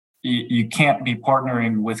you can't be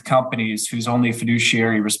partnering with companies whose only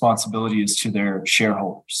fiduciary responsibility is to their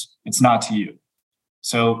shareholders. It's not to you.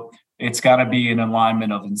 So it's got to be an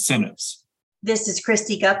alignment of incentives. This is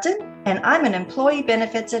Christy Gupton, and I'm an employee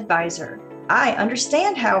benefits advisor. I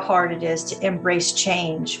understand how hard it is to embrace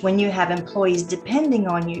change when you have employees depending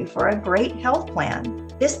on you for a great health plan.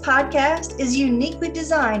 This podcast is uniquely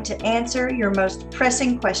designed to answer your most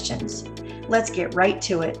pressing questions. Let's get right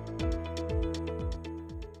to it.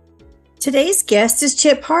 Today's guest is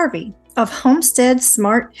Chip Harvey of Homestead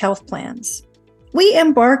Smart Health Plans. We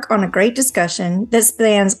embark on a great discussion that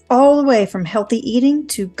spans all the way from healthy eating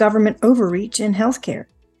to government overreach in healthcare.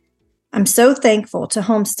 I'm so thankful to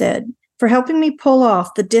Homestead for helping me pull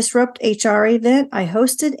off the Disrupt HR event I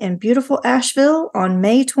hosted in beautiful Asheville on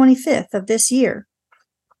May 25th of this year.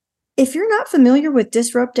 If you're not familiar with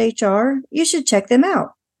Disrupt HR, you should check them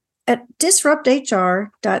out at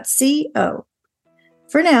disrupthr.co.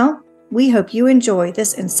 For now, we hope you enjoy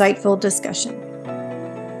this insightful discussion.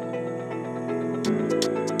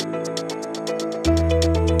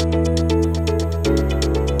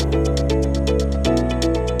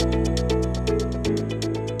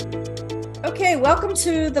 Okay, welcome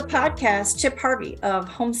to the podcast, Chip Harvey of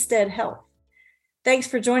Homestead Health. Thanks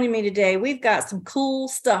for joining me today. We've got some cool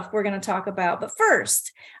stuff we're going to talk about. But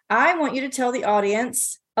first, I want you to tell the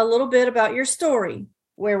audience a little bit about your story.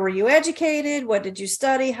 Where were you educated? What did you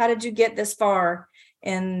study? How did you get this far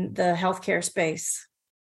in the healthcare space?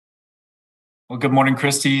 Well, good morning,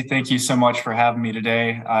 Christy. Thank you so much for having me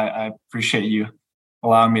today. I appreciate you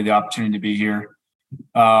allowing me the opportunity to be here.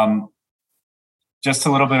 Just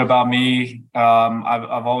a little bit about me.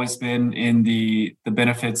 I've always been in the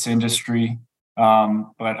benefits industry,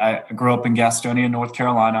 but I grew up in Gastonia, North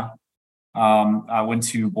Carolina. I went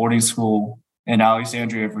to boarding school in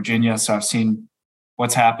Alexandria, Virginia, so I've seen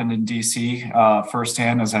what's happened in DC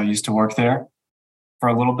firsthand, as I used to work there for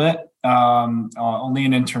a little bit. Only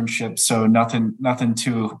an internship, so nothing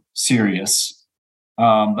too serious,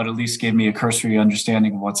 but at least gave me a cursory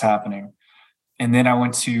understanding of what's happening. And then I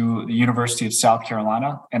went to the University of South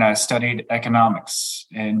Carolina and I studied economics.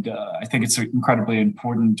 And I think it's an incredibly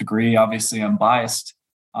important degree. Obviously, I'm biased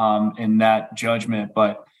in that judgment,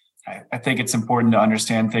 but I think it's important to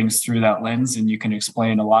understand things through that lens, and you can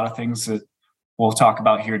explain a lot of things that we'll talk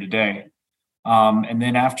about here today. And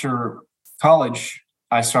then after college,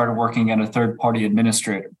 I started working at a third-party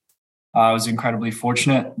administrator. I was incredibly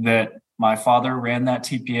fortunate that my father ran that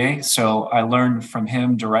TPA, so I learned from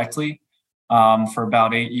him directly for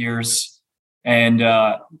about 8 years. And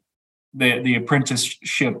the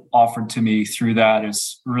apprenticeship offered to me through that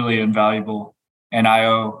is really invaluable. And I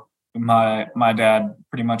owe my dad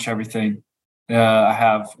pretty much everything I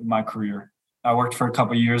have in my career. I worked for a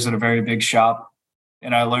couple of years at a very big shop,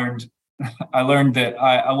 and I learned that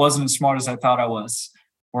I wasn't as smart as I thought I was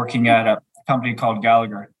working at a company called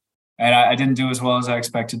Gallagher, and I didn't do as well as I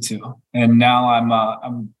expected to. And now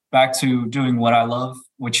I'm back to doing what I love,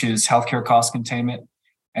 which is healthcare cost containment,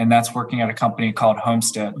 and that's working at a company called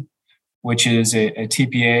Homestead, which is a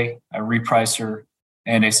TPA, a repricer,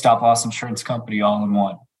 and a stop loss insurance company all in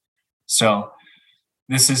one. So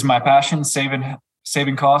this is my passion,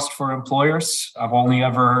 saving cost for employers. I've only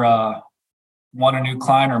ever won a new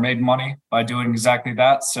client or made money by doing exactly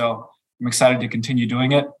that. So I'm excited to continue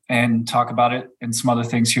doing it and talk about it and some other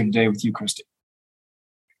things here today with you, Christy.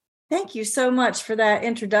 Thank you so much for that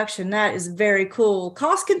introduction. That is very cool.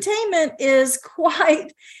 Cost containment is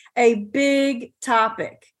quite a big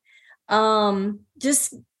topic. I'm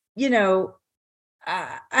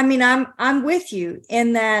with you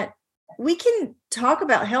in that we can talk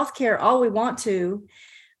about healthcare all we want to.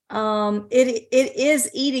 It is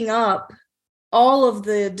eating up all of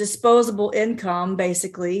the disposable income,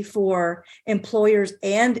 basically, for employers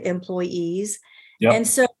and employees. Yep. And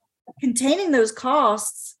so containing those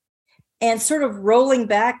costs and sort of rolling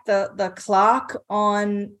back the clock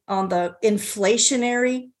on the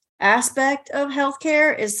inflationary aspect of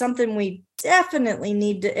healthcare is something we definitely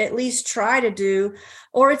need to at least try to do,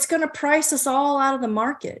 or it's going to price us all out of the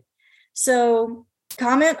market. So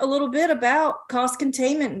comment a little bit about cost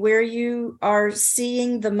containment, where you are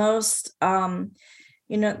seeing the most,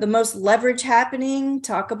 the most leverage happening.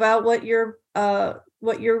 Talk about what you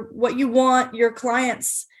want your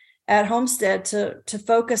clients at Homestead to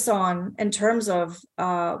focus on in terms of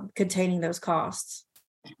containing those costs.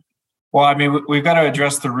 Well, I mean, we've got to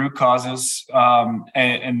address the root causes,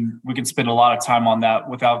 and we can spend a lot of time on that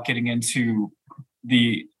without getting into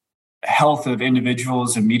the health of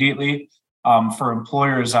individuals immediately. For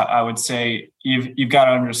employers, I would say you've got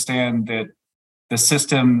to understand that the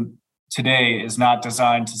system today is not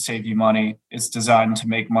designed to save you money. It's designed to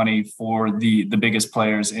make money for the biggest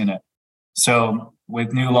players in it. So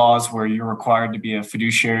with new laws where you're required to be a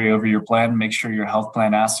fiduciary over your plan, make sure your health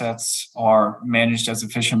plan assets are managed as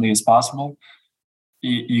efficiently as possible.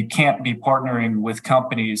 You can't be partnering with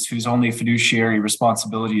companies whose only fiduciary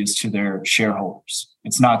responsibility is to their shareholders.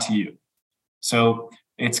 It's not to you. So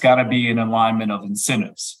it's got to be an alignment of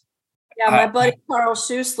incentives. Yeah, my buddy Carl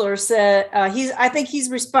Schuessler said I think he's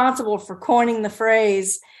responsible for coining the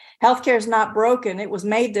phrase, healthcare is not broken. It was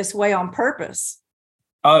made this way on purpose.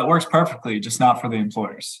 It works perfectly, just not for the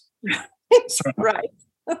employers. Right.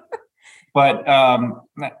 But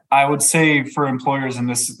I would say for employers, and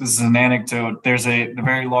this is an anecdote, there's a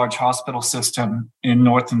very large hospital system in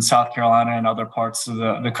North and South Carolina and other parts of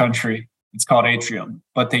the country. It's called Atrium,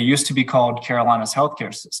 but they used to be called Carolina's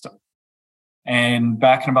healthcare system. And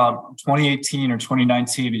back in about 2018 or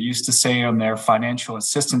 2019, it used to say on their financial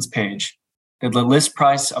assistance page that the list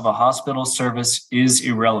price of a hospital service is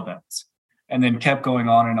irrelevant, and then kept going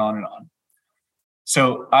on and on and on.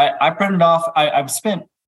 So I printed off, I've spent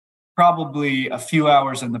probably a few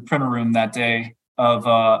hours in the printer room that day of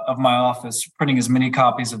my office, printing as many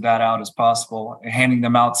copies of that out as possible and handing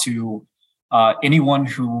them out to anyone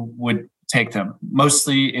who would take them,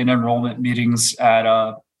 mostly in enrollment meetings at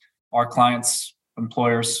our clients,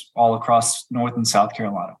 employers all across North and South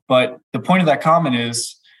Carolina. But the point of that comment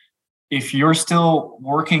is, if you're still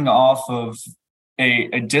working off of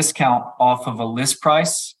a discount off of a list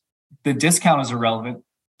price, the discount is irrelevant.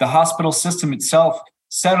 The hospital system itself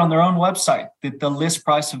said on their own website that the list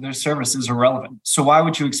price of their service is irrelevant. So why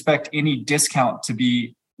would you expect any discount to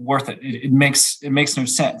be worth it? It makes no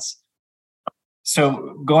sense.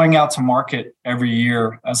 So going out to market every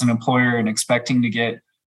year as an employer and expecting to get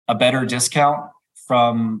a better discount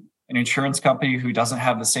from an insurance company who doesn't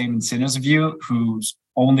have the same incentives of you, whose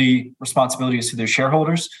only responsibility is to their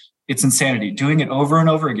shareholders, it's insanity. Doing it over and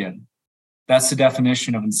over again, that's the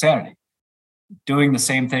definition of insanity. Doing the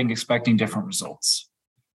same thing, expecting different results.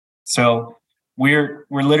 So we're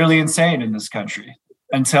literally insane in this country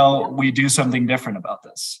until we do something different about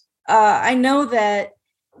this. I know that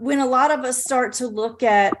when a lot of us start to look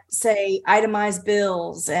at, say, itemized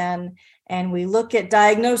bills and we look at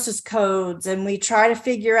diagnosis codes and we try to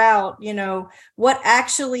figure out, what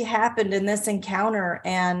actually happened in this encounter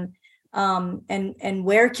and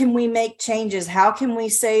where can we make changes? How can we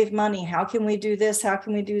save money? How can we do this? How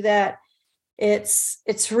can we do that?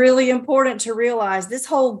 It's really important to realize this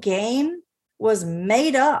whole game was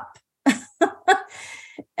made up.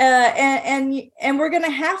 And we're going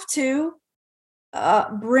to have to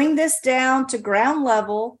bring this down to ground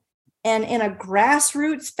level, and in a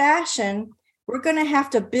grassroots fashion, we're going to have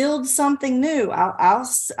to build something new.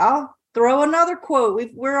 I'll throw another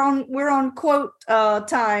quote. We're on quote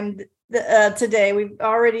time today. We've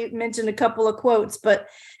already mentioned a couple of quotes, but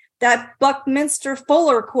that Buckminster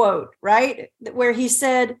Fuller quote, right, where he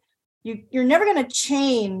said, You're never going to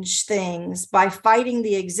change things by fighting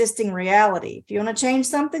the existing reality. If you want to change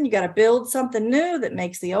something, you got to build something new that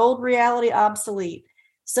makes the old reality obsolete.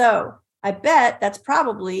 So I bet that's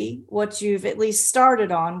probably what you've at least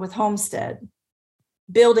started on with Homestead,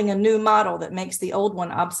 building a new model that makes the old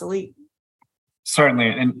one obsolete.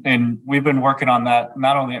 Certainly. And we've been working on that,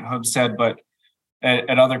 not only at Homestead, but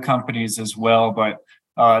at other companies as well. But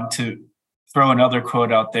to throw another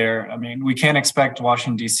quote out there, I mean, we can't expect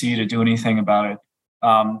Washington, D.C. to do anything about it.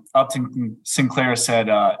 Upton Sinclair said,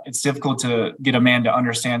 it's difficult to get a man to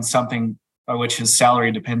understand something by which his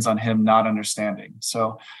salary depends on him not understanding.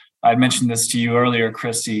 So I mentioned this to you earlier,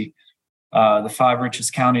 Christy. The 5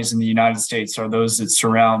 richest counties in the United States are those that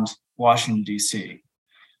surround Washington, D.C.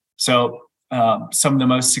 So some of the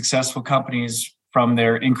most successful companies from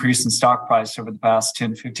their increase in stock price over the past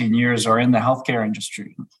 10, 15 years are in the healthcare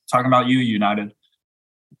industry. I'm talking about you, United.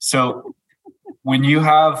 So when you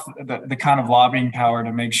have the kind of lobbying power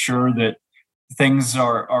to make sure that things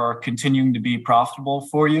are continuing to be profitable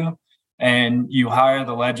for you, and you hire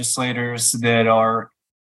the legislators that are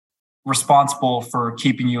responsible for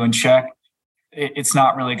keeping you in check, it's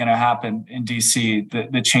not really going to happen in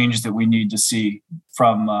DC, the change that we need to see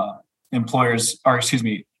from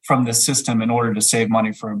from the system in order to save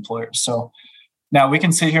money for employers. So now we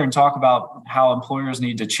can sit here and talk about how employers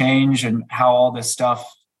need to change and how all this stuff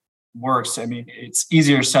works. I mean, it's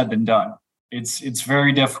easier said than done. It's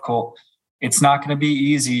very difficult. It's not going to be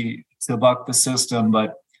easy to buck the system,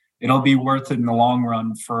 but it'll be worth it in the long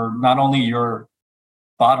run for not only your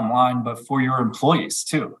bottom line, but for your employees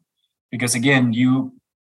too. Because again,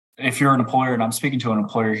 if you're an employer, and I'm speaking to an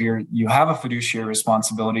employer here, you have a fiduciary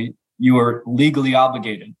responsibility. You are legally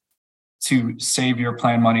obligated to save your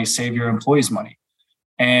plan money, save your employees money.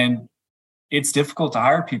 And it's difficult to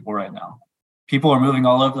hire people right now. People are moving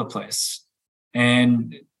all over the place.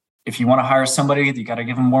 And if you want to hire somebody, you got to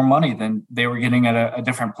give them more money than they were getting at a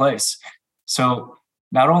different place. So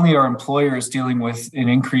not only are employers dealing with an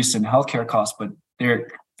increase in healthcare costs, but their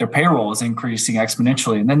payroll is increasing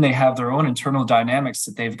exponentially. And then they have their own internal dynamics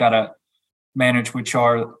that they've got to manage, which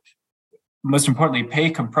are, most importantly, pay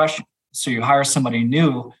compression. So you hire somebody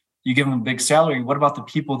new, you give them a big salary. What about the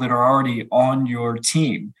people that are already on your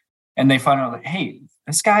team? And they find out that, hey,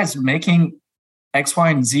 this guy's making X, Y,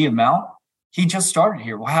 and Z amount. He just started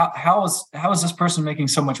here. Well, how is this person making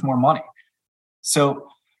so much more money? So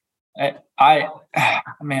I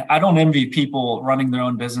don't envy people running their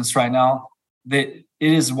own business right now. That it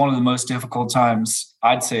is one of the most difficult times,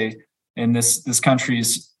 I'd say, in this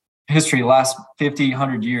country's history, last 50,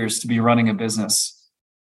 100 years, to be running a business.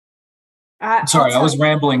 Sorry, I was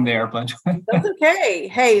rambling there, but that's okay.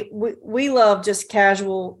 Hey, we love just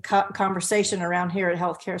casual conversation around here at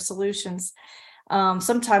Healthcare Solutions.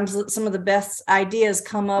 Sometimes some of the best ideas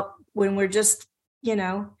come up when we're just,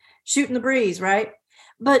 shooting the breeze, right?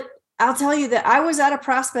 But I'll tell you that I was at a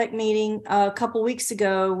prospect meeting a couple weeks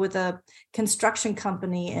ago with a construction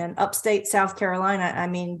company in upstate South Carolina. I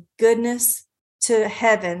mean, goodness to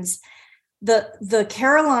heavens, the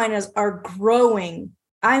Carolinas are growing.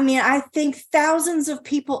 I mean, I think thousands of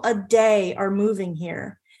people a day are moving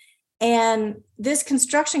here. And this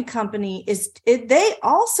construction company they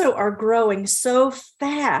also are growing so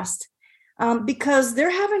fast because they're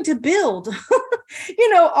having to build,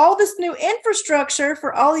 all this new infrastructure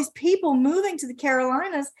for all these people moving to the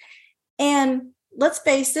Carolinas. And let's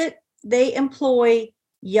face it, they employ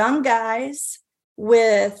young guys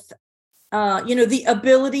with, the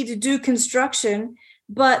ability to do construction,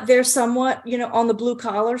 but they're somewhat, on the blue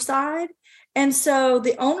collar side. And so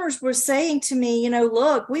the owners were saying to me,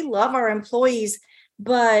 look, we love our employees,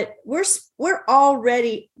 but we're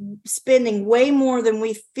already spending way more than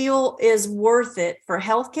we feel is worth it for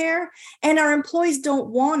healthcare. And our employees don't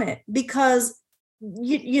want it because,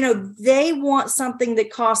 they want something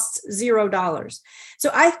that costs $0.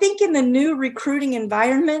 So I think in the new recruiting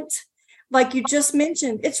environment, like you just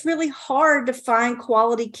mentioned, it's really hard to find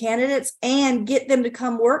quality candidates and get them to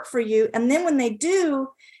come work for you. And then when they do,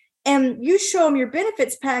 and you show them your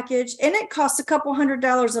benefits package, and it costs a couple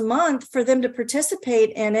 $100s a month for them to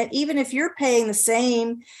participate in it, even if you're paying the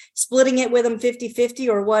same, splitting it with them 50-50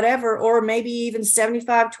 or whatever, or maybe even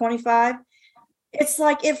 75-25, it's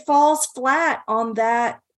like it falls flat on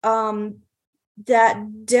that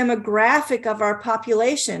demographic of our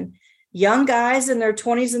population. Young guys in their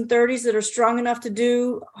 20s and 30s that are strong enough to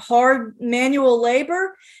do hard manual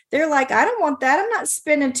labor, they're like, I don't want that. I'm not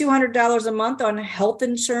spending $200 a month on health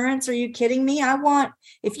insurance. Are you kidding me?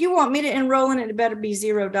 If you want me to enroll in it, it better be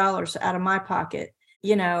 $0 out of my pocket,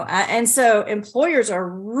 and so employers are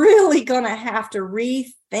really going to have to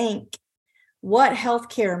rethink what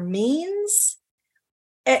healthcare means.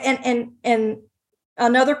 And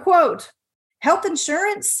another quote, health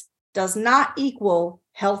insurance does not equal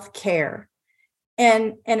health care.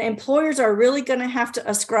 And employers are really going to have to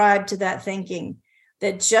ascribe to that thinking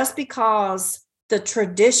that just because the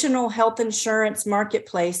traditional health insurance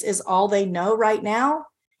marketplace is all they know right now,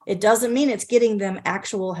 it doesn't mean it's getting them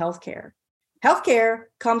actual health care. Healthcare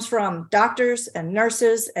comes from doctors and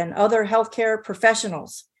nurses and other healthcare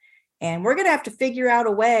professionals. And we're going to have to figure out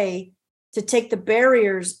a way to take the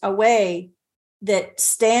barriers away that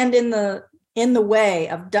stand in the way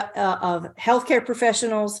of healthcare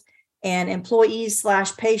professionals and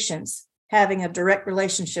employees/patients having a direct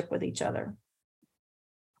relationship with each other.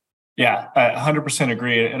 Yeah, I 100%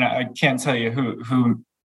 agree. And I can't tell you who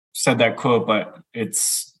said that quote, but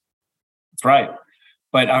it's right.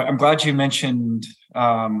 But I'm glad you mentioned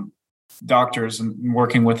doctors and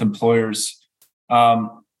working with employers.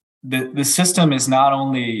 The system is not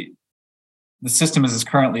only, the system as it's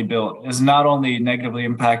currently built is not only negatively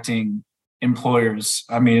impacting employers.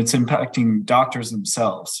 I mean, it's impacting doctors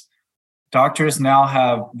themselves. Doctors now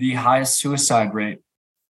have the highest suicide rate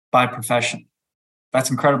by profession. That's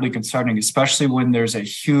incredibly concerning, especially when there's a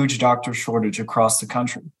huge doctor shortage across the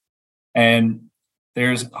country. And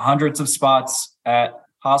there's hundreds of spots at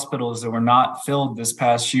hospitals that were not filled this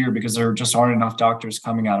past year because there just aren't enough doctors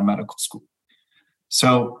coming out of medical school.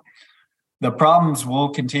 So the problems will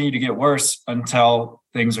continue to get worse until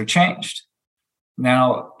things are changed.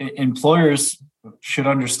 Now, employers should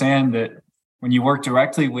understand that when you work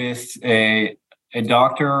directly with a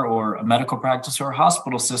doctor or a medical practice or a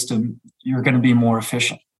hospital system, you're going to be more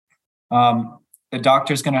efficient. The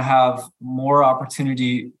doctor is going to have more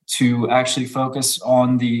opportunity to actually focus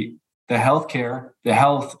on the the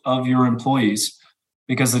health of your employees,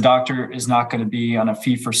 because the doctor is not going to be on a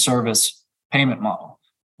fee-for-service payment model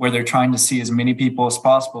where they're trying to see as many people as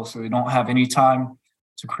possible so they don't have any time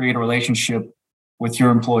to create a relationship with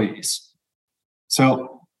your employees.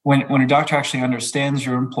 So when a doctor actually understands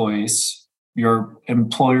your employees, your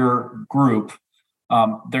employer group,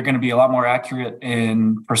 they're going to be a lot more accurate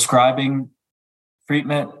in prescribing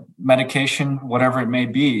treatment, medication, whatever it may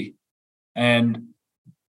be. And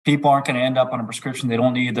people aren't going to end up on a prescription they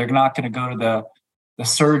don't need. They're not going to go to the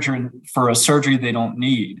surgeon for a surgery they don't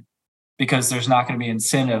need, because there's not going to be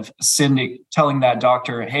incentive telling that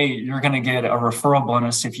doctor, hey, you're going to get a referral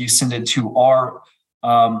bonus if you send it to our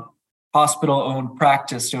hospital-owned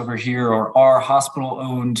practice over here, or our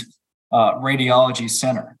hospital-owned radiology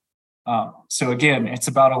center. So again, it's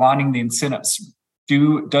about aligning the incentives.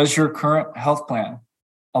 Does your current health plan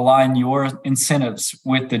align your incentives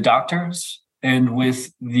with the doctors and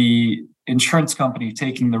with the insurance company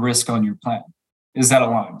taking the risk on your plan? Is that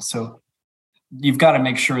aligned? So you've got to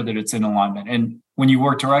make sure that it's in alignment. And when you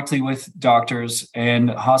work directly with doctors and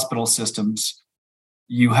hospital systems,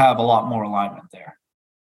 you have a lot more alignment there.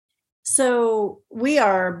 So we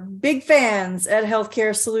are big fans at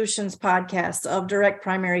Healthcare Solutions Podcast of direct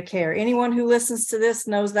primary care. Anyone who listens to this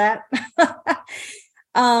knows that.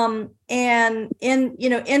 And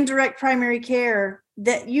in direct primary care,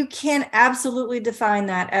 that you can absolutely define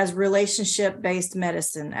that as relationship-based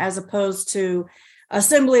medicine, as opposed to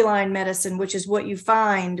assembly line medicine, which is what you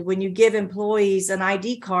find when you give employees an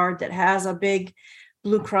ID card that has a big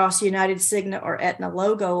Blue Cross, United, Cigna, or Aetna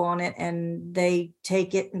logo on it, and they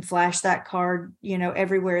take it and flash that card,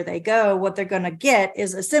 everywhere they go. What they're going to get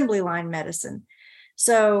is assembly line medicine.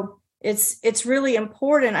 So it's really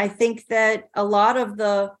important. I think that a lot of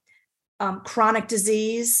the chronic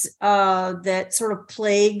disease that sort of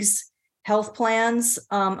plagues health plans,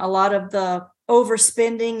 a lot of the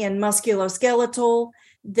overspending and musculoskeletal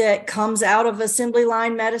that comes out of assembly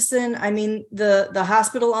line medicine. I mean, the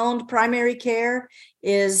hospital-owned primary care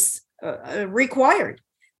is required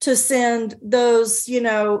to send those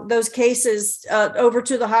cases over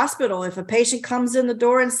to the hospital. If a patient comes in the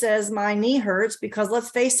door and says, my knee hurts, because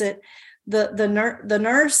let's face it, the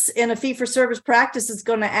nurse in a fee-for-service practice is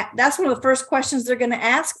going to, that's one of the first questions they're going to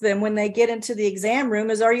ask them when they get into the exam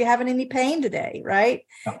room is, are you having any pain today? Right.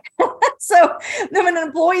 Yeah. So then when an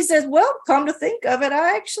employee says, well, come to think of it,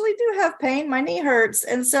 I actually do have pain. My knee hurts.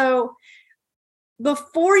 And so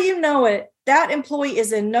before you know it, that employee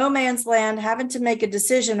is in no man's land having to make a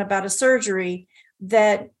decision about a surgery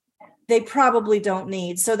that they probably don't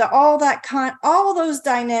need. So all those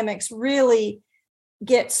dynamics really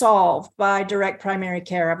get solved by direct primary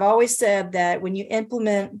care. I've always said that when you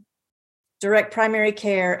implement direct primary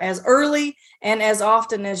care as early and as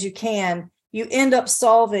often as you can, you end up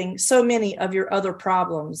solving so many of your other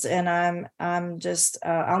problems. And I'm just,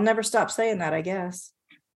 I'll never stop saying that, I guess.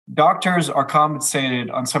 Doctors are compensated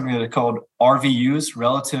on something that are called RVUs,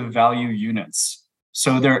 relative value units.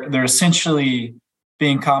 So they're essentially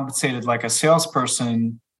being compensated like a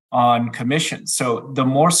salesperson on commission. So the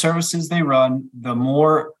more services they run, the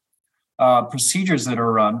more procedures that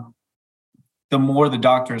are run, the more the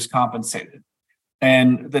doctor is compensated.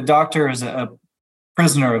 And the doctor is a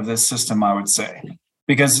prisoner of this system, I would say,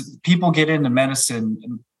 because people get into medicine.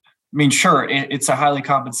 I mean, sure, it's a highly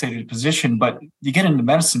compensated position, but you get into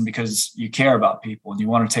medicine because you care about people and you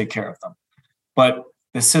want to take care of them. But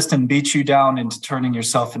the system beats you down into turning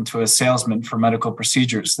yourself into a salesman for medical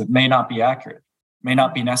procedures that may not be accurate, may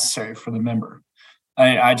not be necessary for the member.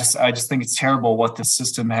 I just think it's terrible what the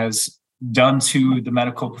system has done to the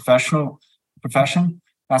medical profession.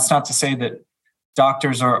 That's not to say that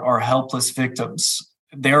doctors are helpless victims.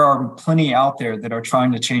 There are plenty out there that are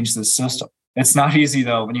trying to change this system. It's not easy,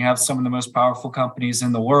 though, when you have some of the most powerful companies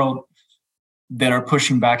in the world that are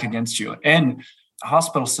pushing back against you. And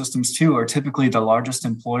hospital systems, too, are typically the largest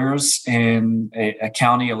employers in a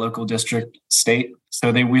county, a local district, state.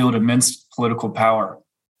 So they wield immense political power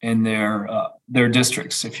in their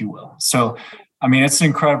districts, if you will. So, I mean, it's an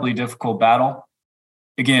incredibly difficult battle.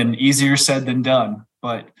 Again, easier said than done,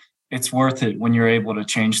 but it's worth it when you're able to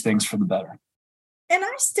change things for the better. And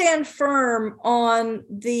I stand firm on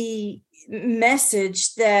the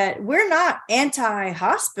message that we're not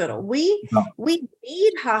anti-hospital. We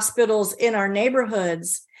need hospitals in our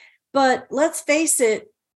neighborhoods, but let's face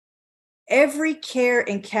it, every care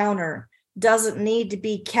encounter doesn't need to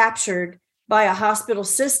be captured by a hospital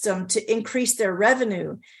system to increase their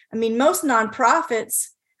revenue. I mean, most nonprofits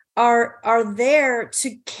are there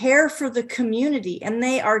to care for the community, and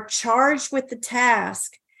they are charged with the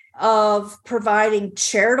task of providing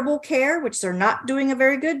charitable care, which they're not doing a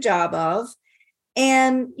very good job of,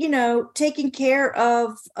 and, taking care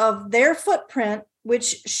of their footprint,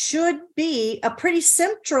 which should be a pretty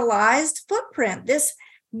centralized footprint. This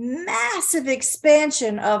massive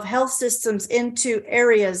expansion of health systems into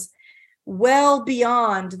areas well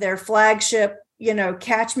beyond their flagship,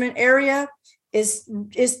 catchment area is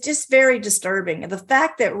just very disturbing. The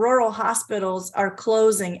fact that rural hospitals are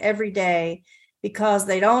closing every day because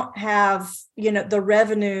they don't have, the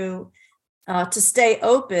revenue to stay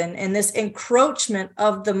open, and this encroachment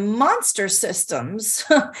of the monster systems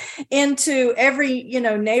into every,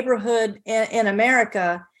 neighborhood in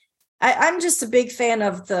America. I'm just a big fan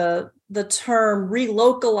of the term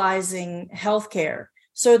relocalizing healthcare,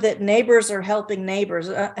 so that neighbors are helping neighbors.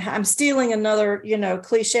 I'm stealing another,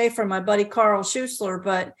 cliche from my buddy Carl Schuessler,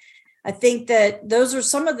 but I think that those are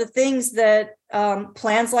some of the things that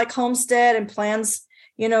plans like Homestead and plans,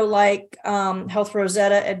 like Health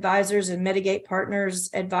Rosetta Advisors and Mitigate Partners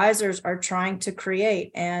Advisors are trying to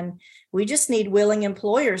create. And we just need willing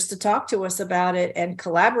employers to talk to us about it and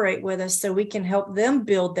collaborate with us so we can help them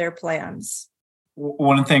build their plans.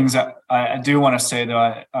 One of the things I do want to say,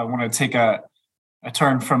 though, I want to take a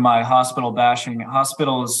turn from my hospital bashing.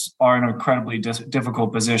 Hospitals are in an incredibly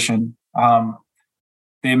difficult position.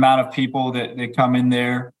 The amount of people that come in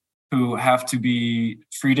there who have to be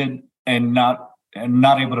treated and not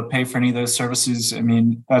able to pay for any of those services. I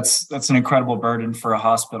mean, that's an incredible burden for a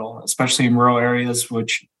hospital, especially in rural areas,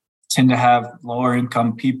 which tend to have lower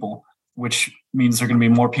income people, which means there are going to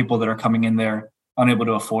be more people that are coming in there unable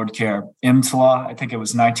to afford care. EMTLA, I think it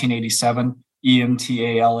was 1987,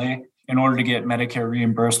 EMTALA. In order to get Medicare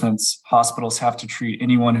reimbursements, hospitals have to treat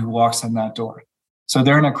anyone who walks in that door. So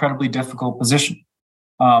they're in an incredibly difficult position.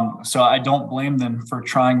 So I don't blame them for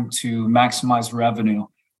trying to maximize revenue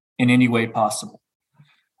in any way possible.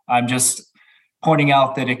 I'm just pointing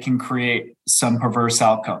out that it can create some perverse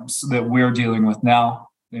outcomes that we're dealing with now,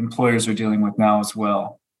 the employers are dealing with now as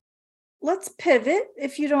well. Let's pivot,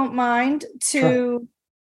 if you don't mind, to Sure.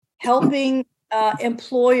 helping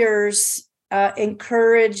employers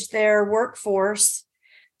encourage their workforce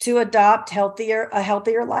to adopt a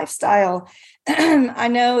healthier lifestyle. I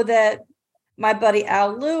know that my buddy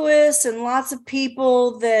Al Lewis and lots of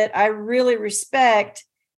people that I really respect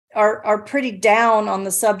are pretty down on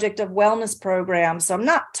the subject of wellness programs. So I'm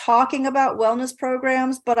not talking about wellness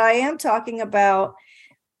programs, but I am talking about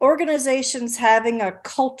organizations having a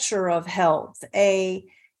culture of health, a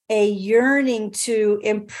yearning to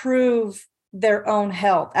improve their own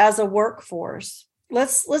health as a workforce.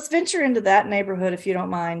 Let's venture into that neighborhood, if you don't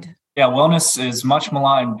mind. Yeah, wellness is much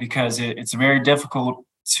maligned because it's very difficult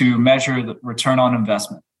to measure the return on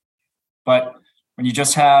investment. But when you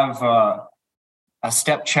just have a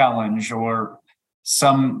step challenge or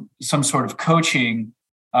some sort of coaching,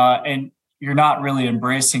 and you're not really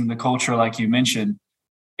embracing the culture like you mentioned,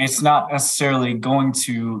 it's not necessarily going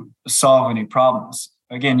to solve any problems.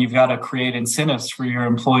 Again, you've got to create incentives for your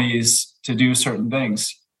employees to do certain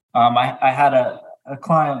things. I had a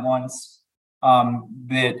client once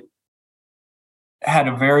that had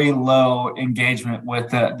a very low engagement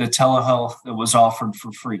with the telehealth that was offered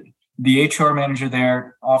for free. The HR manager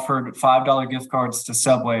there offered $5 gift cards to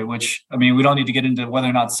Subway, which, I mean, we don't need to get into whether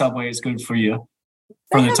or not Subway is good for you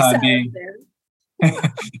for the time being.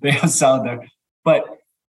 They have salad there. But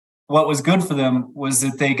what was good for them was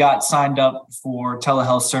that they got signed up for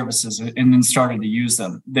telehealth services and then started to use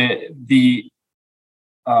them. The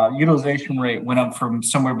utilization rate went up from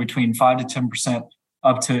somewhere between 5 to 10%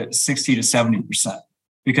 up to 60 to 70%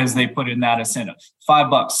 because they put in that incentive.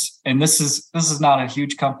 $5. And this is not a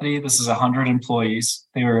huge company. This is 100 employees.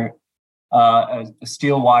 They were a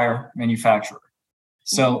steel wire manufacturer.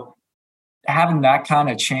 So having that kind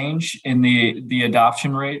of change in the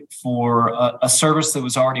adoption rate for a service that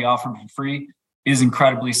was already offered for free is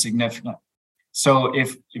incredibly significant. So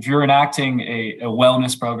if you're enacting a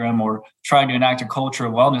wellness program or trying to enact a culture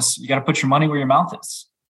of wellness, you got to put your money where your mouth is.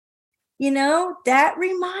 That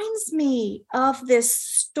reminds me of this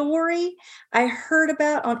story I heard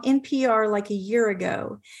about on NPR like a year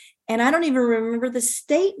ago. And I don't even remember the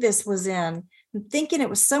state this was in. I'm thinking it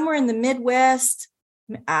was somewhere in the Midwest.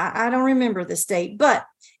 I don't remember the state, but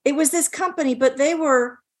it was this company, but they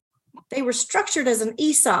were structured as an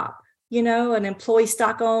ESOP, an employee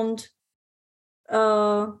stock owned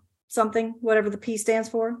something, whatever the P stands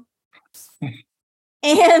for.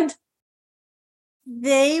 And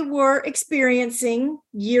they were experiencing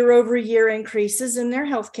year over year increases in their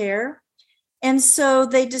healthcare. And so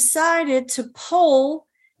they decided to poll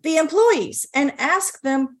the employees and ask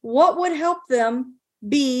them what would help them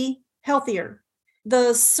be healthier.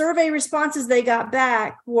 the survey responses they got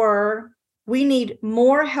back were, we need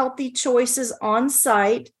more healthy choices on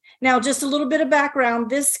site. Now, just a little bit of background,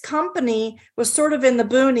 this company was sort of in the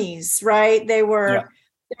boonies, right? Their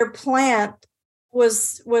plant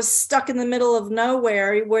was stuck in the middle of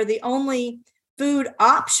nowhere, where the only food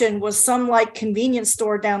option was some like convenience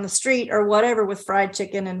store down the street or whatever, with fried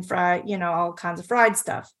chicken and all kinds of fried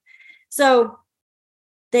stuff. So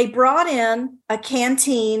they brought in a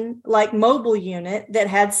canteen, like mobile unit, that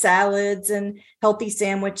had salads and healthy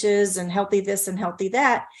sandwiches and healthy this and healthy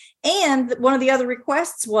that. And one of the other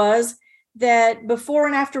requests was that before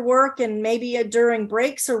and after work, and maybe during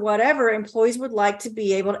breaks or whatever, employees would like to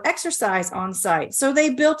be able to exercise on site. So they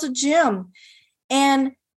built a gym,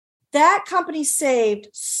 and that company saved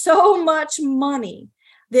so much money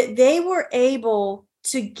that they were able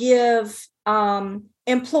to give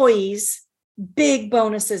employees big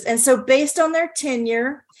bonuses. And so based on their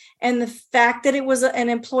tenure and the fact that it was an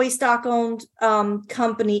employee stock owned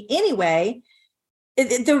company anyway,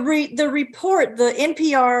 the report, the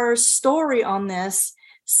NPR story on this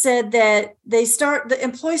said that the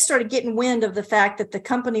employees started getting wind of the fact that the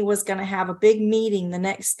company was going to have a big meeting the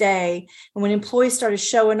next day. And when employees started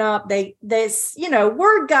showing up, they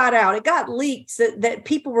word got out. It got leaked that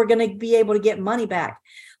people were going to be able to get money back.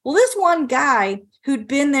 Well, this one guy who'd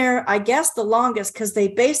been there, I guess, the longest, because they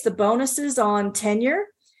based the bonuses on tenure,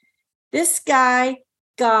 this guy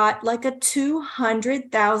got like a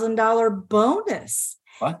 $200,000 bonus.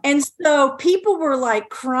 What? And so people were like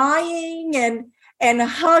crying and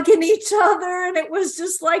hugging each other. And it was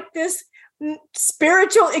just like this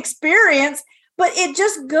spiritual experience. But it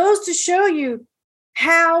just goes to show you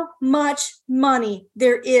how much money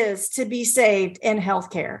there is to be saved in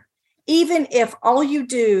healthcare. Even if all you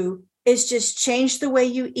do is just change the way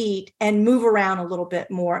you eat and move around a little bit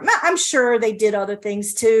more. I'm sure they did other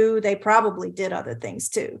things too. They probably did other things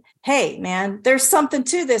too. Hey, man, there's something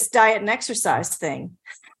to this diet and exercise thing.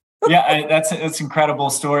 Yeah, that's an incredible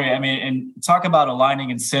story. I mean, and talk about aligning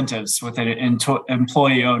incentives with an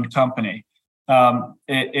employee-owned company.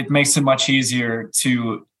 It makes it much easier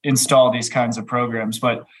to install these kinds of programs.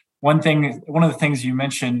 But one of the things you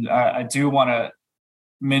mentioned, I do want to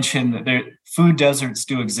mention that food deserts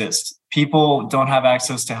do exist. People don't have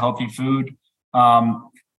access to healthy food,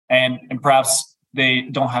 and perhaps they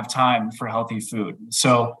don't have time for healthy food.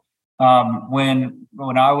 So when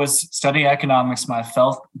I was studying economics, my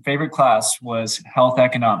favorite class was health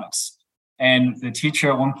economics, and the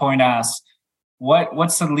teacher at one point asked,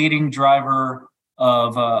 "What's the leading driver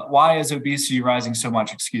of why is obesity rising so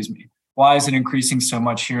much? Why is it increasing so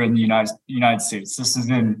much here in the United States?" This is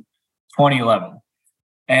in 2011.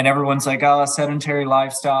 And everyone's like, "Oh, sedentary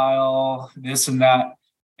lifestyle, this and that."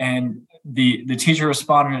 And the teacher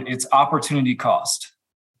responded, "It's opportunity cost."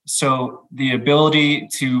 So the ability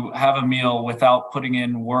to have a meal without putting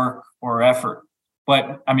in work or effort.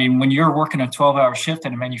 But I mean, when you're working a 12-hour shift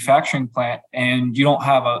in a manufacturing plant and you don't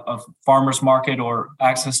have a farmer's market or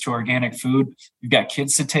access to organic food, you've got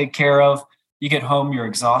kids to take care of, you get home, you're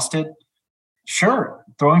exhausted. Sure,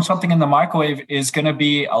 throwing something in the microwave is going to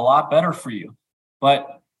be a lot better for you,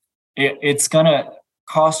 but it's going to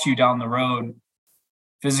cost you down the road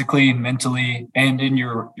physically, mentally, and in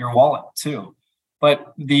your wallet too.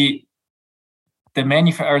 But the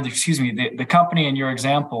company in your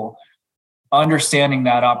example, understanding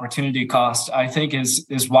that opportunity cost, I think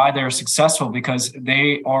is why they're successful, because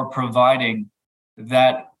they are providing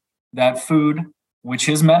that food, which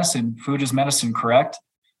is medicine. Food is medicine, correct?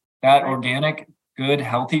 That organic, good,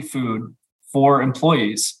 healthy food for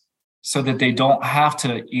employees, so that they don't have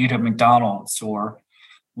to eat at McDonald's or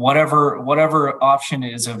whatever option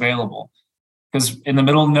is available. Because in the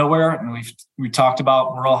middle of nowhere, and we talked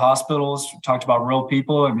about rural hospitals, we talked about rural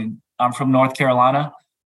people. I mean, I'm from North Carolina.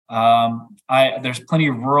 There's plenty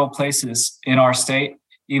of rural places in our state,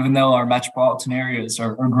 even though our metropolitan areas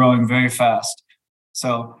are growing very fast.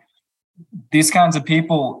 So these kinds of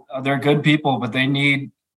people, they're good people, but they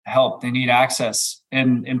need help. They need access,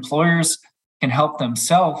 and employers can help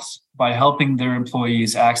themselves by helping their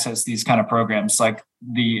employees access these kind of programs, like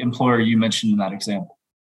the employer you mentioned in that example.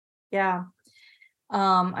 Yeah.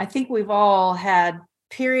 I think we've all had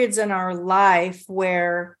periods in our life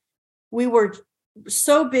where we were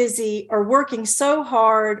so busy or working so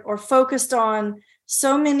hard or focused on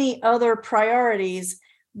so many other priorities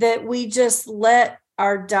that we just let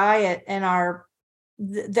our diet and our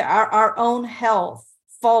own health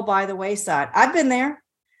fall by the wayside. I've been there.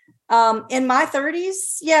 In my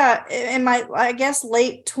 30s, in my, I guess,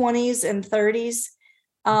 late 20s and 30s,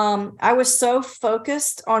 I was so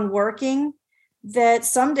focused on working that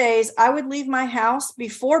some days I would leave my house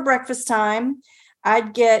before breakfast time.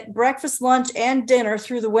 I'd get breakfast, lunch, and dinner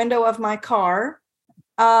through the window of my car,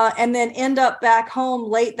 and then end up back home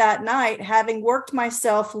late that night, having worked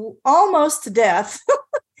myself almost to death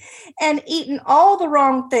and eaten all the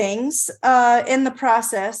wrong things in the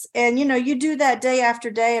process. And, you do that day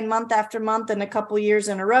after day and month after month and a couple years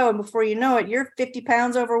in a row. And before you know it, you're 50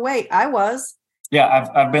 pounds overweight. I was. Yeah,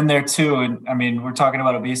 I've been there too. And I mean, we're talking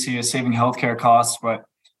about obesity as saving healthcare costs, but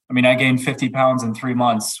I mean, I gained 50 pounds in 3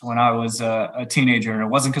 months when I was a teenager. And it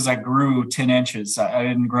wasn't because I grew 10 inches. I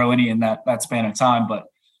didn't grow any in that span of time, but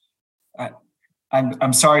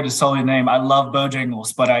I'm sorry to sully the name. I love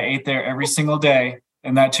Bojangles, but I ate there every single day.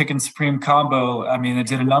 And that chicken supreme combo, I mean, it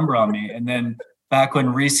did a number on me. And then back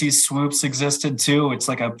when Reese's Swoops existed too, it's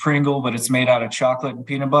like a Pringle, but it's made out of chocolate and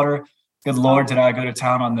peanut butter. Good Lord, did I go to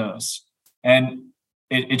town on those. And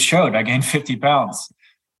it showed. I gained 50 pounds.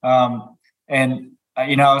 I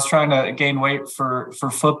was trying to gain weight for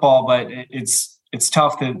football, but it's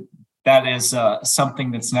tough that is something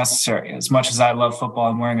that's necessary. As much as I love football,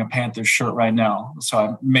 I'm wearing a Panthers shirt right now, so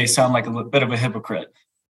I may sound like a bit of a hypocrite.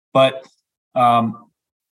 But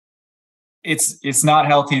it's not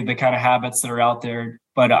healthy, the kind of habits that are out there.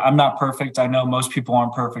 But I'm not perfect. I know most people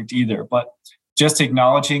aren't perfect either. But just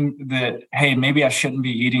acknowledging that, hey, maybe I shouldn't be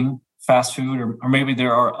eating fast food, or maybe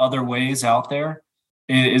there are other ways out there,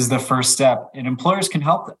 is the first step. And employers can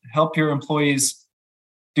help your employees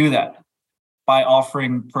do that by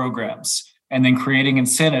offering programs and then creating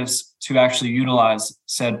incentives to actually utilize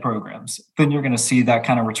said programs. Then you're going to see that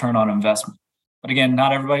kind of return on investment. But again,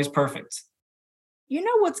 not everybody's perfect. You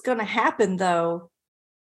know what's going to happen, though,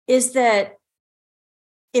 is that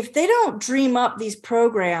if they don't dream up these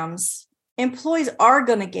programs, employees are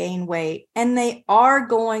going to gain weight, and they are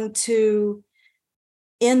going to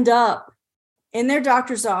end up in their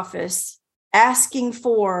doctor's office asking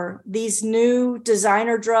for these new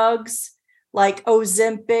designer drugs like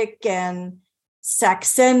Ozempic and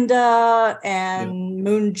Saxenda and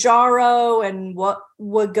Mounjaro and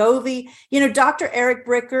Wegovy. Dr. Eric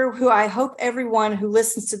Bricker, who I hope everyone who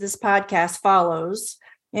listens to this podcast follows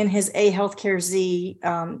in his A Healthcare Z,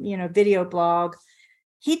 video blog,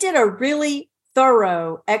 he did a really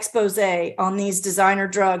thorough expose on these designer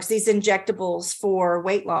drugs, these injectables for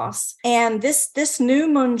weight loss. And this new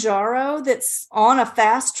Mounjaro that's on a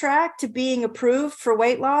fast track to being approved for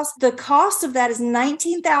weight loss, the cost of that is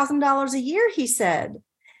 $19,000 a year, he said.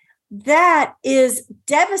 That is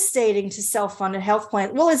devastating to self-funded health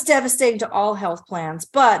plans. Well, it's devastating to all health plans,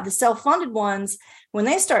 but the self-funded ones, when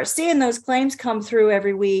they start seeing those claims come through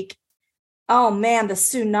every week, oh man, the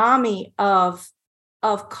tsunami of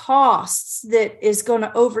costs that is going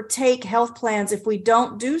to overtake health plans if we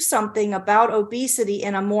don't do something about obesity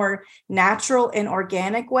in a more natural and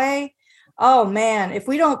organic way. Oh man, if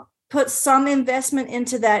we don't put some investment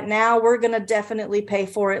into that now, we're going to definitely pay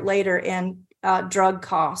for it later in drug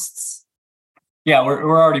costs. Yeah, we're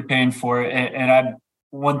already paying for it. And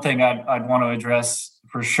one thing I'd want to address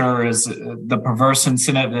for sure is the perverse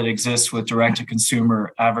incentive that exists with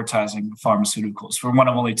direct-to-consumer advertising of pharmaceuticals. We're one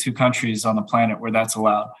of only 2 countries on the planet where that's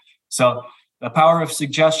allowed. So the power of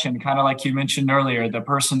suggestion, kind of like you mentioned earlier, the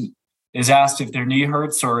person is asked if their knee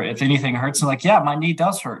hurts or if anything hurts, and like, yeah, my knee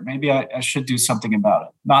does hurt. Maybe I should do something about it.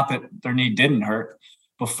 Not that their knee didn't hurt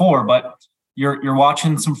before, but you're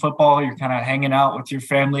watching some football, you're kind of hanging out with your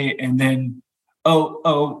family, and then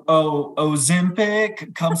Ozempic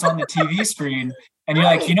comes on the TV screen. And you're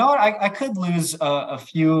like, you know what? I could lose a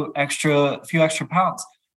few extra pounds.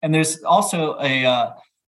 And there's also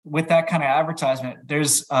with that kind of advertisement,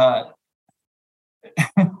 there's a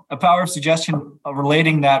power of suggestion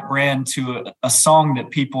relating that brand to a song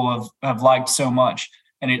that people have liked so much,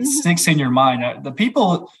 and it sticks in your mind. The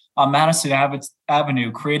people on Madison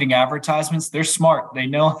Avenue creating advertisements, they're smart. They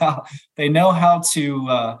know how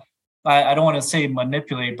to. I don't want to say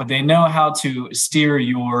manipulate, but they know how to steer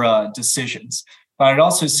your decisions. But I'd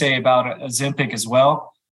also say about Ozempic as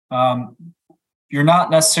well, you're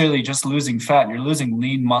not necessarily just losing fat, you're losing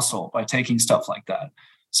lean muscle by taking stuff like that.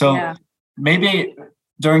 So maybe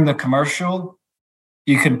during the commercial,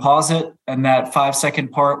 you can pause it and that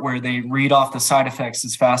 5-second part where they read off the side effects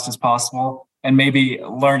as fast as possible and maybe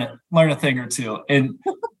learn a thing or two and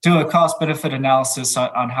do a cost benefit analysis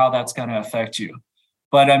on how that's going to affect you.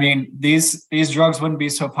 But I mean, these drugs wouldn't be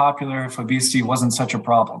so popular if obesity wasn't such a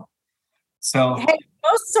problem. So hey,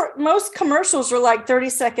 most commercials are like 30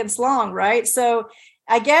 seconds long, right? So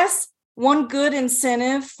I guess one good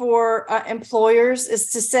incentive for employers is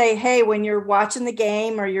to say, hey, when you're watching the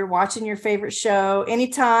game or you're watching your favorite show,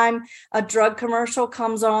 anytime a drug commercial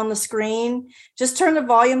comes on the screen, just turn the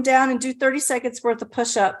volume down and do 30 seconds worth of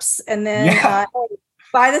push-ups. And then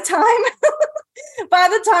by the time By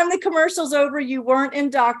the time the commercial's over, you weren't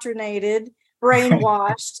indoctrinated,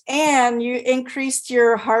 brainwashed, and you increased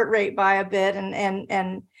your heart rate by a bit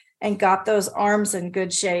and got those arms in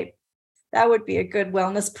good shape. That would be a good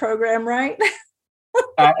wellness program, right?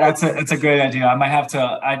 That's a great idea. I might have to.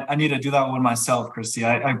 I need to do that one myself, Christy.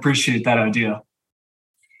 I appreciate that idea.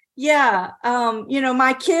 Yeah.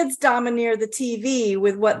 My kids domineer the TV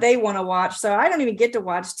with what they want to watch. So I don't even get to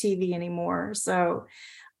watch TV anymore. So,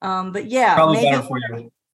 but yeah. Probably better for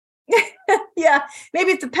you. Yeah.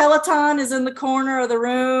 Maybe if the Peloton is in the corner of the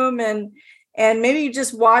room and maybe you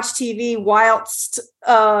just watch TV whilst,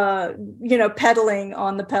 pedaling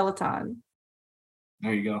on the Peloton.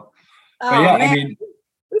 There you go. But yeah,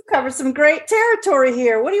 we've covered some great territory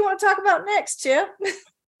here. What do you want to talk about next, Chip?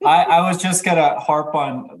 I was just going to harp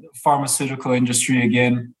on pharmaceutical industry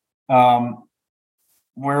again.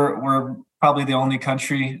 We're probably the only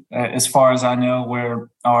country, as far as I know, where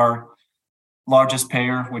our largest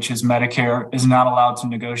payer, which is Medicare, is not allowed to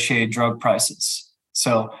negotiate drug prices.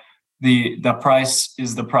 So the price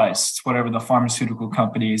is the price. It's whatever the pharmaceutical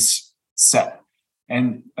companies set.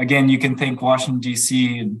 And again, you can think Washington,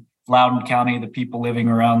 D.C. and Loudoun County, the people living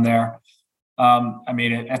around there.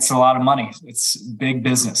 It's a lot of money. It's big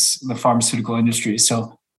business, the pharmaceutical industry.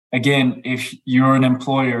 So again, if you're an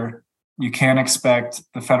employer, you can't expect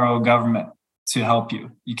the federal government to help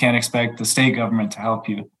you. You can't expect the state government to help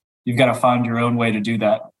you. You've got to find your own way to do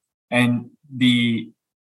that. And the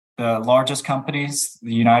largest companies,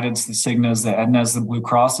 the Uniteds, the Cignas, the Aetnas, the Blue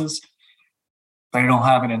Crosses, they don't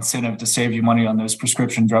have an incentive to save you money on those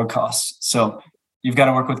prescription drug costs. So you've got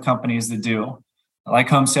to work with companies that do, like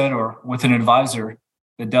Homestead, or with an advisor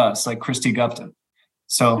that does, like Christy Gupton.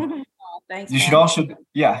 So thanks, you should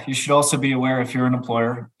also be aware, if you're an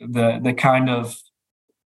employer, the kind of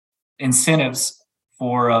incentives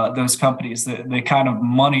for those companies, the kind of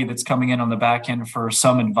money that's coming in on the back end for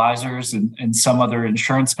some advisors and some other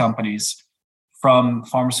insurance companies from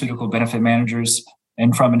pharmaceutical benefit managers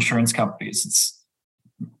and from insurance companies. It's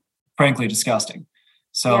frankly disgusting.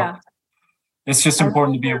 So it's just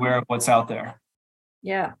important to be aware of what's out there.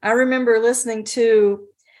 Yeah. I remember listening to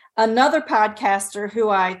another podcaster who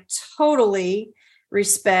I totally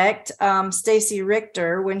respect, Stacy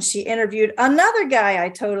Richter, when she interviewed another guy I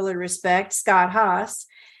totally respect, Scott Haas.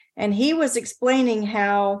 And he was explaining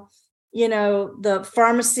how, the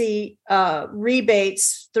pharmacy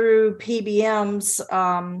rebates through PBMs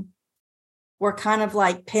were kind of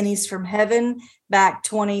like pennies from heaven back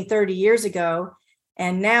 20, 30 years ago.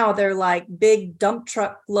 And now they're like big dump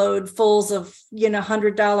truck load fulls of,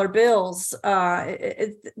 $100 bills.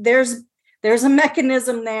 There's a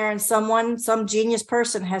mechanism there, and some genius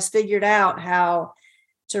person has figured out how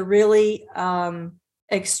to really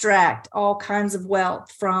extract all kinds of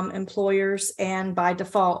wealth from employers and by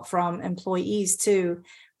default from employees too.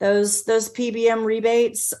 Those PBM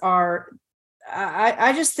rebates are,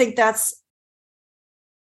 I just think that's,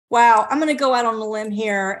 wow, I'm going to go out on a limb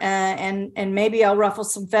here and maybe I'll ruffle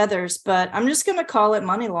some feathers, but I'm just going to call it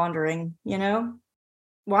money laundering.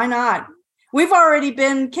 Why not? We've already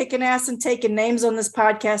been kicking ass and taking names on this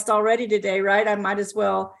podcast already today, right? I might as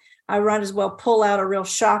well pull out a real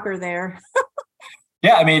shocker there.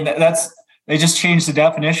 Yeah, they just changed the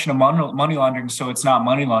definition of money laundering, so it's not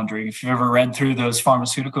money laundering. If you've ever read through those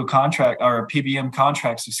pharmaceutical contract or PBM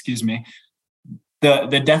contracts,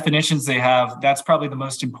 the definitions they have, that's probably the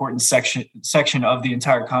most important section of the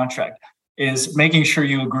entire contract, is making sure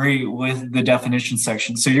you agree with the definition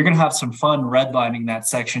section. So you're going to have some fun redlining that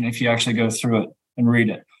section if you actually go through it and read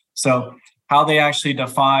it. So how they actually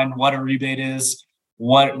define what a rebate is,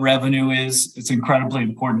 what revenue is, it's incredibly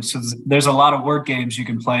important. So there's a lot of word games you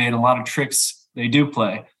can play and a lot of tricks they do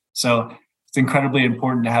play. So it's incredibly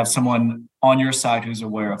important to have someone on your side who's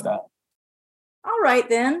aware of that. All right,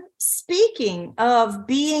 then. Speaking of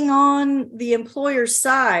being on the employer's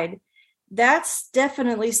side, that's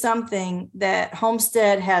definitely something that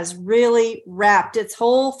Homestead has really wrapped its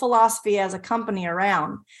whole philosophy as a company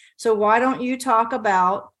around. So why don't you talk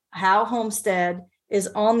about how Homestead is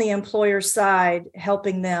on the employer's side,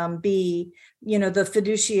 helping them be, the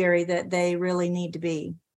fiduciary that they really need to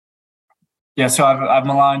be? Yeah, so I've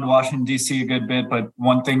maligned Washington, D.C. a good bit, but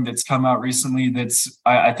one thing that's come out recently that's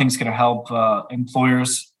I think is going to help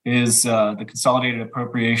employers is the Consolidated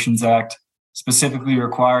Appropriations Act, specifically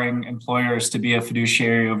requiring employers to be a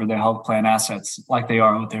fiduciary over their health plan assets like they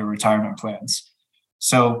are with their retirement plans.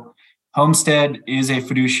 So Homestead is a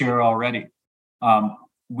fiduciary already.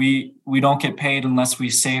 We don't get paid unless we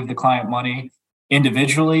save the client money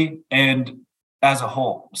individually and as a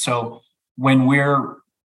whole. So when we're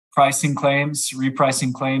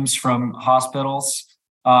repricing claims from hospitals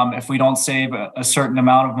If we don't save a certain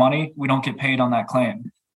amount of money, we don't get paid on that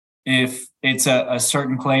claim. If it's a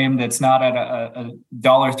certain claim that's not at a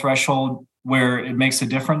dollar threshold where it makes a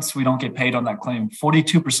difference, we don't get paid on that claim.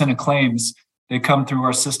 42% of claims that come through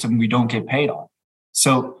our system, we don't get paid on.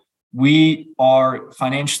 So we are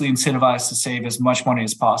financially incentivized to save as much money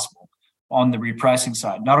as possible on the repricing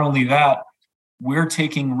side. Not only that, we're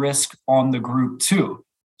taking risk on the group too.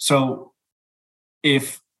 So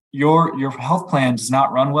if your health plan does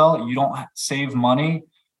not run well, you don't save money,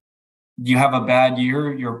 you have a bad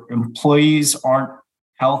year, your employees aren't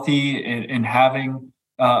healthy and having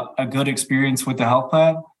a good experience with the health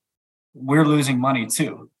plan, we're losing money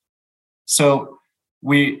too. So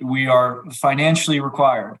we are financially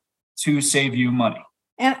required to save you money.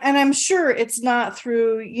 And I'm sure it's not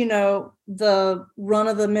through, the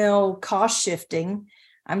run-of-the-mill cost shifting.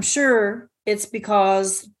 I'm sure it's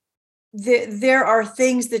because there are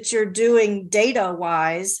things that you're doing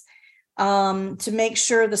data-wise to make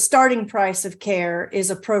sure the starting price of care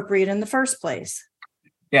is appropriate in the first place.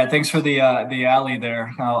 Yeah, thanks for the alley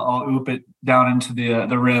there. I'll oop it down into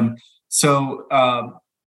the rim. So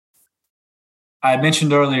I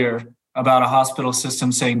mentioned earlier about a hospital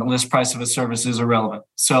system saying the list price of a service is irrelevant.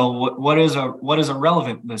 So what is a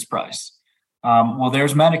relevant list price? Well,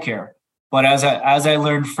 there's Medicare. But as I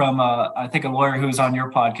learned from, I think, a lawyer who was on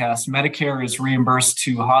your podcast, Medicare is reimbursed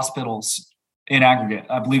to hospitals in aggregate.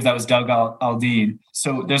 I believe that was Doug Aldine.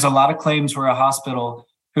 So there's a lot of claims where a hospital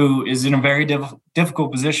who is in a very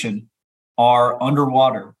difficult position are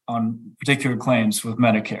underwater on particular claims with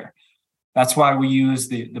Medicare. That's why we use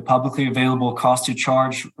the publicly available cost to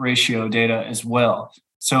charge ratio data as well.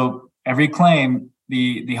 So every claim,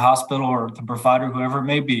 the hospital or the provider, whoever it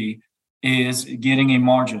may be, is getting a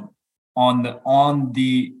margin on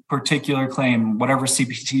the particular claim, whatever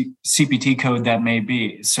CPT code that may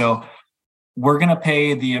be. So we're going to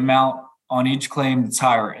pay the amount on each claim that's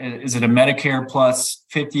higher. Is it a Medicare plus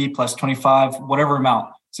 50, plus 25, whatever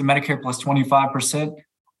amount? Is it Medicare plus 25%?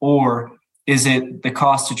 Or is it the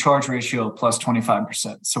cost to charge ratio plus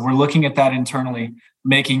 25%? So we're looking at that internally,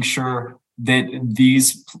 making sure that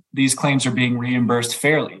these claims are being reimbursed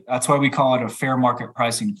fairly. That's why we call it a fair market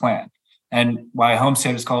pricing plan. And why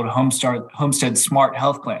Homestead is called Homestead Smart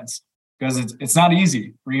Health Plans, because it's not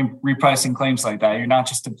easy repricing claims like that. You're not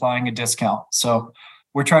just applying a discount. So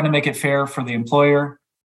we're trying to make it fair for the employer,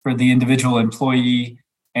 for the individual employee,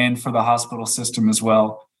 and for the hospital system as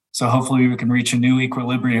well. So hopefully we can reach a new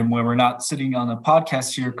equilibrium where we're not sitting on a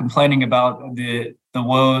podcast here complaining about the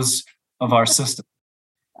woes of our system.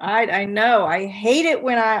 I know. I hate it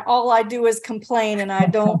when all I do is complain and I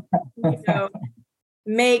don't,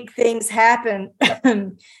 make things happen.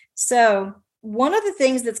 So one of the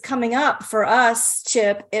things that's coming up for us,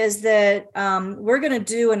 Chip, is that we're going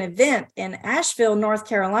to do an event in Asheville, North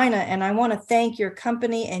Carolina. And I want to thank your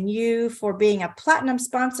company and you for being a platinum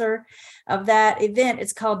sponsor of that event.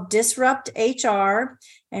 It's called Disrupt HR.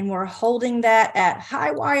 And we're holding that at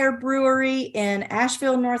Highwire Brewery in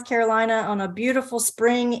Asheville, North Carolina on a beautiful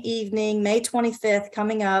spring evening, May 25th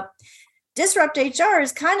coming up. Disrupt HR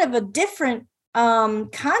is kind of a different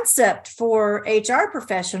concept for HR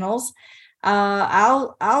professionals.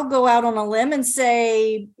 I'll go out on a limb and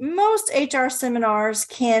say most HR seminars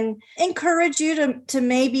can encourage you to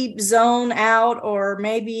maybe zone out or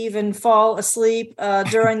maybe even fall asleep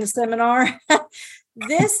during the seminar.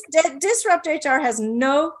 This Disrupt HR has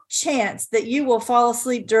no chance that you will fall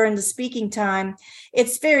asleep during the speaking time.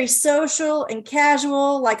 It's very social and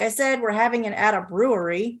casual. Like I said, we're having it at a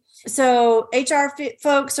brewery. So HR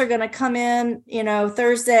folks are going to come in,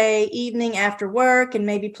 Thursday evening after work and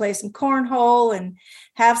maybe play some cornhole and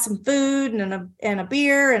have some food and a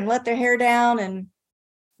beer and let their hair down and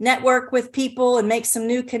network with people and make some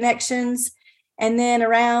new connections. And then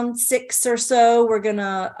around 6 or so, we're going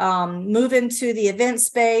to move into the event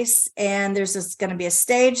space, and there's going to be a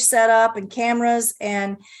stage set up and cameras,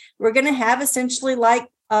 and we're going to have essentially like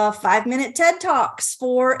 5-minute TED Talks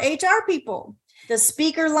for HR people. The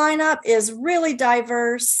speaker lineup is really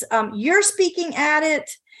diverse. You're speaking at it.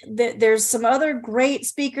 There's some other great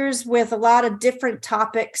speakers with a lot of different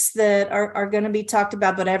topics that are going to be talked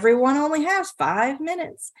about, but everyone only has 5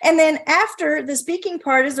 minutes. And then after the speaking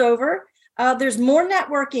part is over, there's more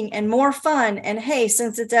networking and more fun. And hey,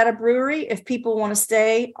 since it's at a brewery, if people want to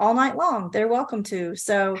stay all night long, they're welcome to.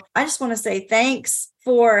 So I just want to say thanks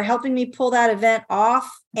for helping me pull that event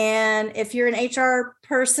off. And if you're an HR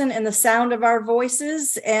person and the sound of our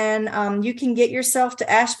voices and you can get yourself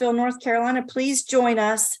to Asheville, North Carolina, please join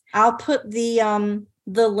us. I'll put the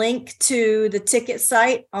the link to the ticket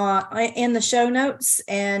site in the show notes,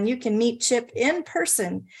 and you can meet Chip in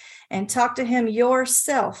person and talk to him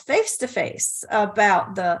yourself face to face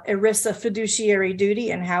about the ERISA fiduciary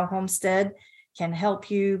duty and how Homestead can help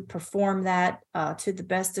you perform that to the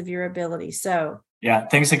best of your ability. So, yeah,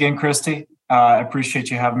 thanks again, Christy. I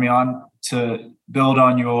appreciate you having me on to build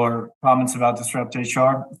on your comments about Disrupt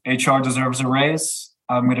HR. HR deserves a raise.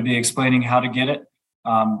 I'm going to be explaining how to get it.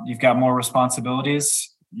 You've got more responsibilities.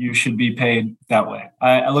 You should be paid that way.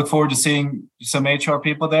 I look forward to seeing some HR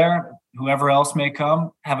people there, whoever else may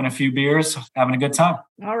come, having a few beers, having a good time.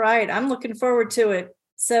 All right. I'm looking forward to it.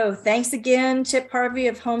 So thanks again, Chip Harvey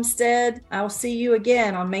of Homestead. I'll see you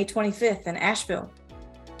again on May 25th in Asheville.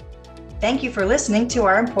 Thank you for listening to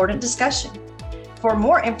our important discussion. For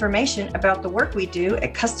more information about the work we do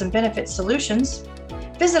at Custom Benefit Solutions,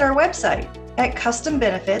 visit our website at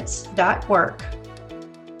custombenefits.work.